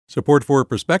Support for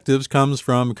Perspectives comes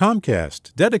from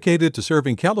Comcast, dedicated to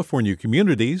serving California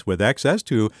communities with access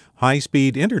to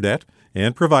high-speed internet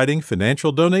and providing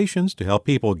financial donations to help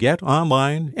people get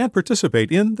online and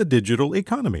participate in the digital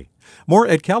economy. More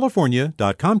at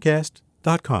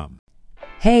california.comcast.com.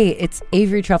 Hey, it's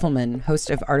Avery Trufelman, host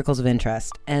of Articles of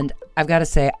Interest, and I've got to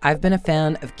say, I've been a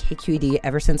fan of KQED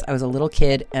ever since I was a little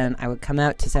kid, and I would come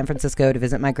out to San Francisco to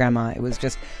visit my grandma. It was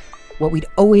just what we'd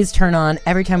always turn on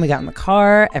every time we got in the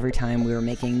car, every time we were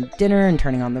making dinner and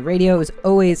turning on the radio. It was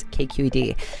always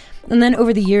KQED. And then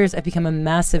over the years, I've become a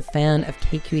massive fan of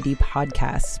KQED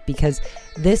podcasts because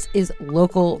this is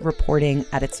local reporting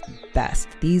at its best.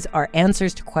 These are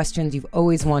answers to questions you've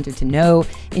always wanted to know,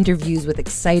 interviews with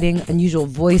exciting, unusual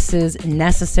voices,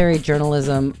 necessary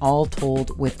journalism, all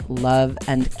told with love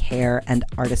and care and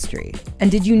artistry. And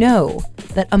did you know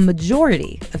that a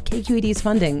majority of KQED's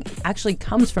funding actually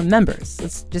comes from members?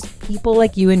 It's just people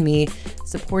like you and me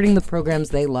supporting the programs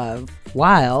they love,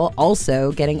 while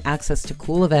also getting access to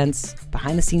cool events,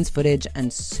 behind-the-scenes footage,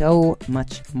 and so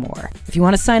much more. If you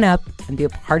want to sign up and be a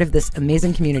part of this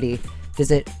amazing community,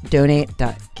 visit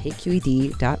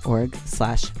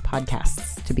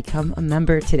donate.kqed.org/podcasts to become a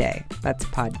member today. That's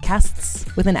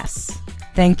podcasts with an S.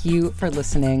 Thank you for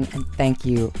listening, and thank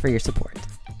you for your support.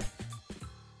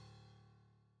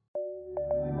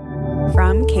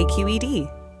 From KQED.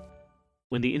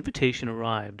 When the invitation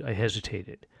arrived, I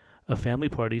hesitated. A family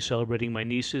party celebrating my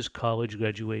niece's college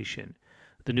graduation.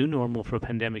 The new normal for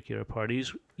pandemic-era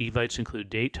parties, evites include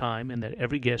date, time, and that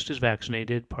every guest is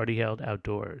vaccinated, party held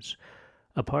outdoors.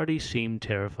 A party seemed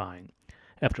terrifying.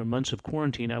 After months of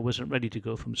quarantine, I wasn't ready to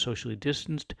go from socially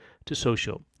distanced to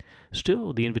social.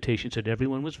 Still, the invitation said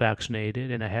everyone was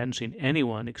vaccinated, and I hadn't seen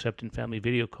anyone except in family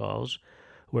video calls,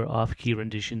 where off-key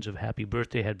renditions of Happy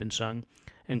Birthday had been sung,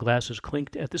 and glasses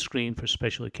clinked at the screen for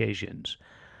special occasions.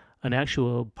 An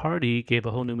actual party gave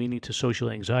a whole new meaning to social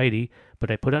anxiety,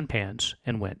 but I put on pants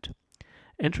and went.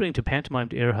 Entering to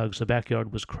pantomimed air hugs, the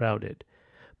backyard was crowded.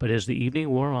 But as the evening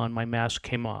wore on, my mask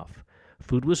came off.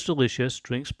 Food was delicious,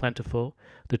 drinks plentiful,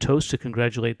 the toast to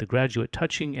congratulate the graduate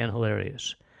touching and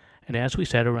hilarious. And as we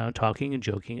sat around talking and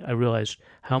joking, I realized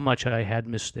how much I had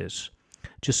missed this.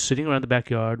 Just sitting around the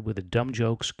backyard with the dumb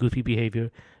jokes, goofy behavior,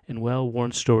 and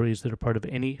well-worn stories that are part of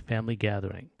any family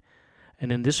gathering.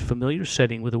 And in this familiar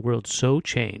setting with a world so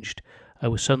changed, I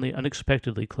was suddenly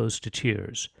unexpectedly close to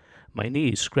tears. My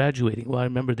niece, graduating, well, I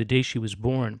remember the day she was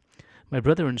born. My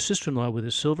brother and sister-in-law with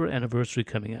a silver anniversary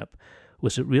coming up.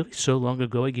 Was it really so long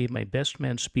ago I gave my best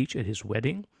man speech at his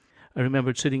wedding? I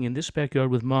remembered sitting in this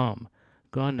backyard with Mom,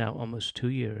 gone now almost 2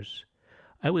 years.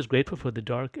 I was grateful for the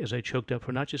dark as I choked up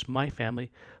for not just my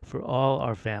family, for all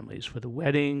our families, for the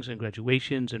weddings and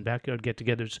graduations and backyard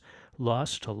get-togethers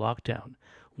lost to lockdown.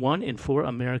 1 in 4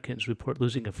 Americans report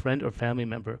losing a friend or family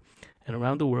member, and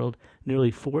around the world,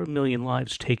 nearly 4 million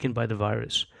lives taken by the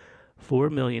virus. 4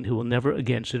 million who will never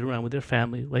again sit around with their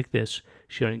family like this,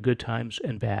 sharing good times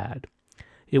and bad.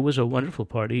 It was a wonderful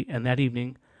party, and that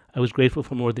evening, I was grateful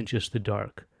for more than just the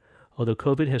dark. Although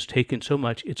COVID has taken so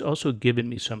much, it's also given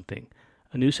me something,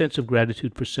 a new sense of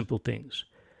gratitude for simple things,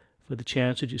 for the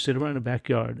chance to just sit around a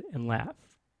backyard and laugh.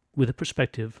 With a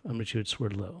perspective, I'm Richard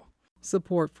Swerdlow.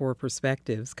 Support for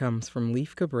Perspectives comes from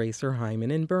Leif Cabraser, Hyman,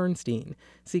 and Bernstein,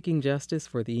 seeking justice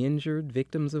for the injured,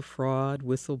 victims of fraud,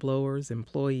 whistleblowers,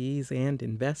 employees, and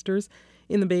investors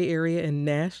in the Bay Area and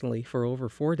nationally for over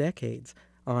 4 decades.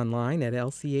 Online at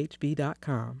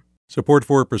lchb.com. Support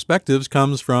for Perspectives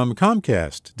comes from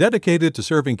Comcast, dedicated to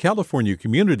serving California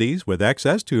communities with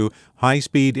access to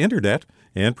high-speed internet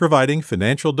and providing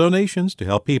financial donations to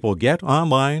help people get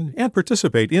online and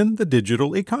participate in the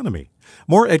digital economy.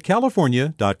 More at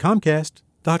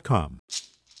california.comcast.com.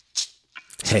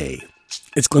 Hey,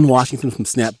 it's Glenn Washington from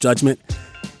Snap Judgment,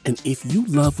 and if you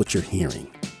love what you're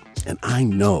hearing, and I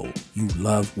know you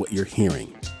love what you're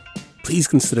hearing, please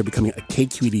consider becoming a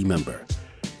KQED member.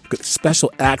 Get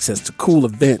special access to cool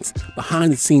events,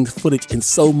 behind-the-scenes footage, and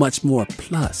so much more.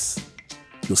 Plus,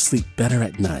 you'll sleep better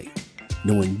at night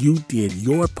knowing you did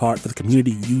your part for the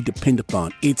community you depend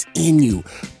upon. It's in you.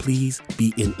 Please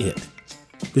be in it.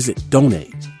 Visit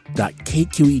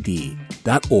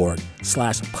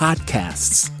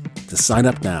donate.kqed.org/podcasts to sign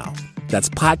up now. That's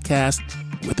podcast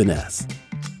with an S.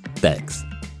 Thanks.